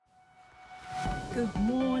Good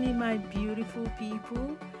morning, my beautiful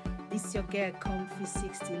people. It's your girl Comfy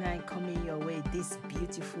 69 coming your way this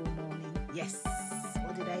beautiful morning. Yes,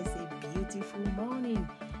 what did I say? Beautiful morning.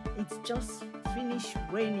 It's just finished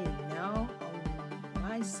raining now on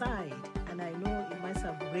my side, and I know it must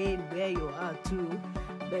have rained where you are too,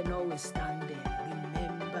 but notwithstanding,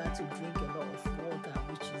 remember to drink a lot of water,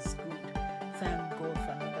 which is good. Thank God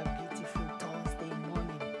for another beautiful Thursday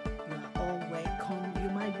morning. You are all welcome. You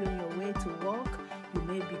might be on your way to work. You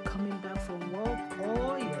may be coming back from work,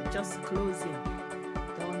 or you're just closing.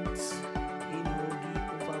 Don't, be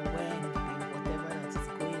overwhelmed with whatever that is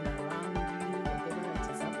going around you, whatever that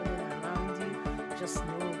is happening around you. Just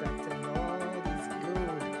know that the Lord is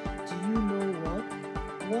good. Do you know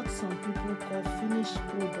what some people call finished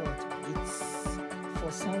product? It's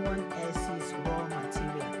for someone else's raw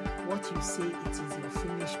material. What you say it is your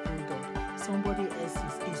finished product. Somebody else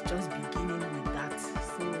is just beginning with that.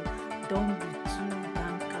 So don't be too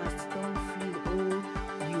downcast. Don't feel,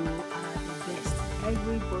 you are the best.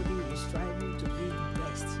 Everybody is striving to be the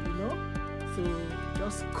best, So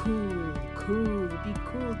just be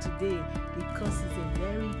cool today, because it's a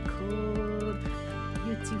very cold,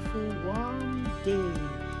 beautiful, warm day.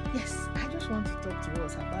 Yes, I just want to talk to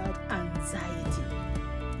us about anxiety.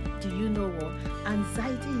 Do you know what?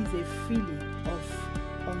 Anxiety is a feeling of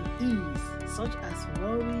unease, such as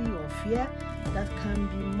worry or fear, that can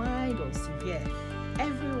be mild or severe.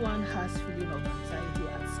 Everyone has feeling of anxiety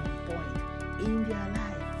at some point in their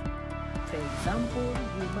life. For example,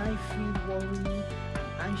 you might feel worried and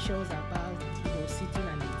anxious about sitting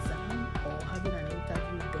an exam, or having an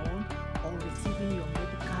interview done, or receiving your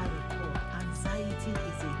medical report. Anxiety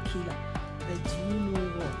is a killer. But do you know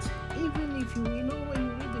what? Even if when you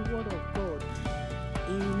read the word of God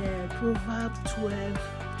in Proverbs 12:25,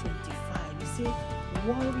 you say,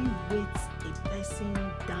 worry weighs a person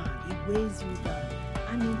down. It weighs you down.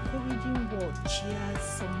 An encouraging word cheers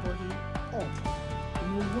somebody up.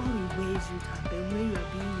 Worry weighs you down, but when you are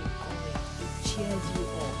being encouraged, it cheers you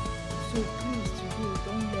up. So please today,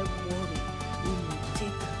 don't let worry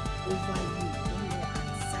take over you. Don't let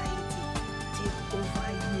anxiety take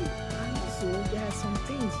over you. And so there are some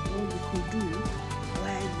things you could do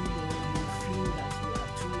while you feel that you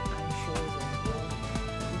are too anxious or worried.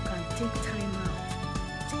 You can take time out.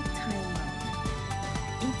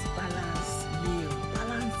 Eat balanced meal.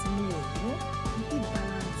 You eat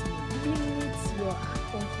balanced meal. Limit your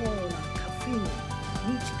alcohol and caffeine,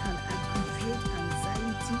 which can aggravate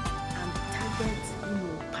anxiety and target,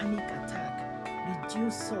 panic attack.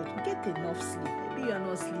 Reduce salt. Get enough sleep. Maybe you are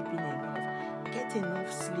not sleeping enough. Get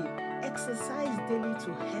enough sleep. Exercise daily to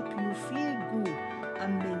help you feel good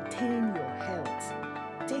and maintain your health.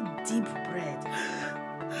 Take deep breath.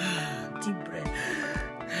 Deep breath.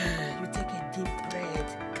 You take a deep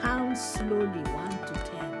breath. Count slowly 1 to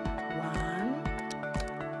 10. 1,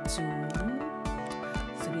 2,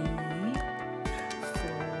 3,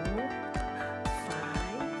 4,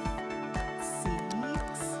 5,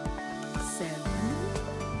 6, 7,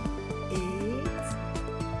 8,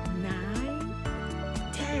 9,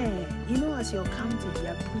 10. As you're counting,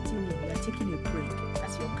 you're taking a break.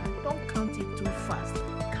 As you're counting, don't count it too fast.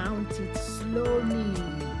 Count it slowly.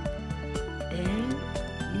 Then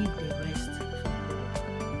leave the rest for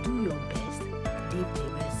God. Do your best. Leave the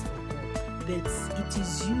rest for God. But it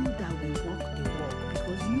is you that will walk the walk,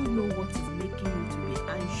 because you know what is making you to be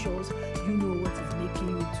anxious. You know what is making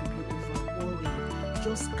you to be over-worried.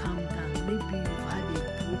 Just calm down. Maybe you've had a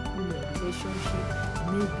broken relationship.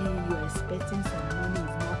 Maybe you're expecting some money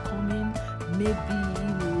is not coming. Maybe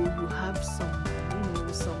you have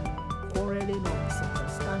some quarreling or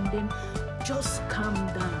misunderstanding. Just calm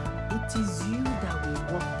down. It is you that will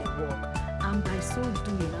walk the walk, and by so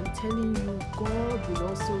doing, I'm telling you, God will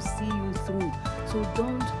also see you through. So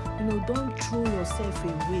don't throw yourself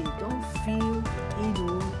away. Don't feel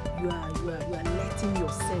you are letting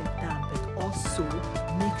yourself down, but also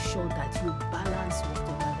make sure that you balance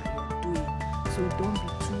whatever that you're doing. So don't be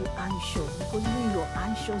too anxious, because even your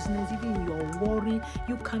anxiousness, even your worry,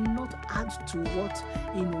 you cannot add to what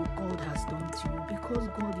God has done to you, because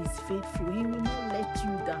God is faithful. He will not let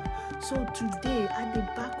you down. So today, at the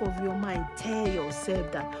back of your mind, tell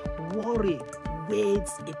yourself that worry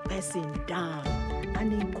weighs a person down.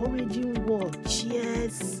 An encouraging word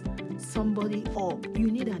cheers somebody up. You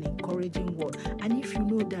need an encouraging word. And if you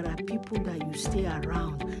know there are people that you stay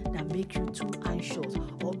around that make you too anxious,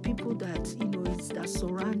 or people that that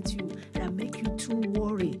surround you that make you too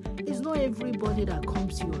worried, it's not everybody that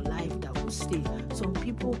comes to your life that will stay. Some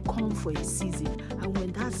people come for a season, and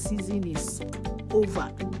when that season is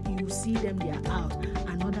over, you see them, they are out.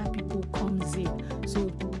 Another people comes in.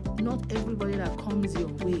 So not everybody that comes your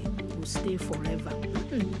way will stay forever.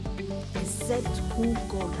 Except who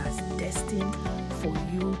God has destined for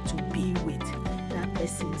you to be with, that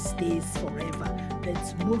person stays forever.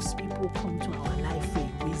 But most people come to our life for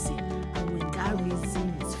a reason, and when that reason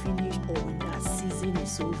is finished or when that season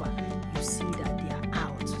is over, you see that they are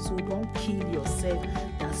out. So don't kill yourself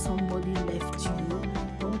that somebody left you.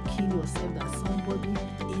 Don't kill yourself that somebody,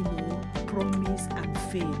 promised and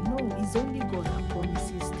failed. No, it's only God that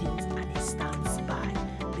promises things and He stands by.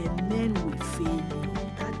 The men will fail you,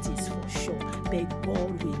 that is for sure. But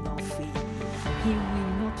God will not fail you. He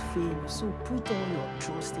will not fail you. So put all your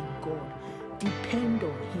trust in God. Depend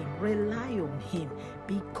on Him. Rely on Him,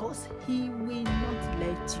 because He will not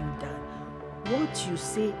let you down. What you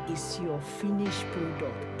say is your finished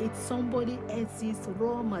product. It's somebody else's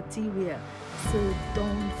raw material. So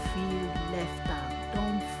don't feel left out.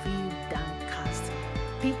 Don't feel downcast.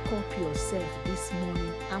 Pick up yourself this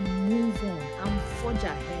morning and move on and forge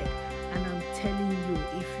ahead. And I'm telling you,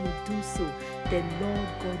 if you do so, the Lord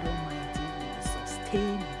God Almighty will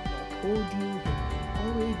sustain you, will uphold you, He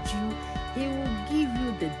will encourage you. He will give you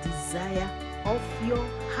the desire of your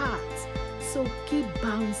heart. So keep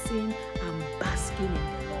bouncing and basking in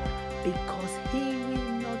the Lord, because He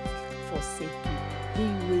will not forsake you. He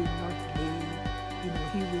will not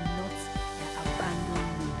He will not abandon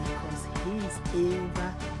you, because He is ever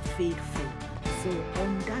faithful. So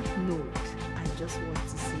on that note, I just want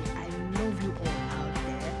to say I love you all out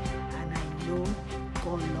there, and I know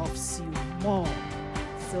God loves you more.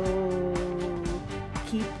 So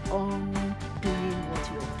keep on doing what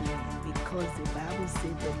you're doing, because the Bible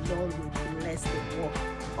says the Lord will bless the work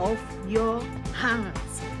of your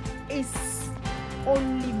hands. It's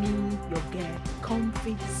only me, your girl,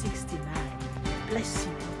 Comfy 69. Bless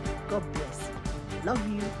you. God bless you. Love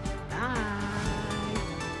you. Bye.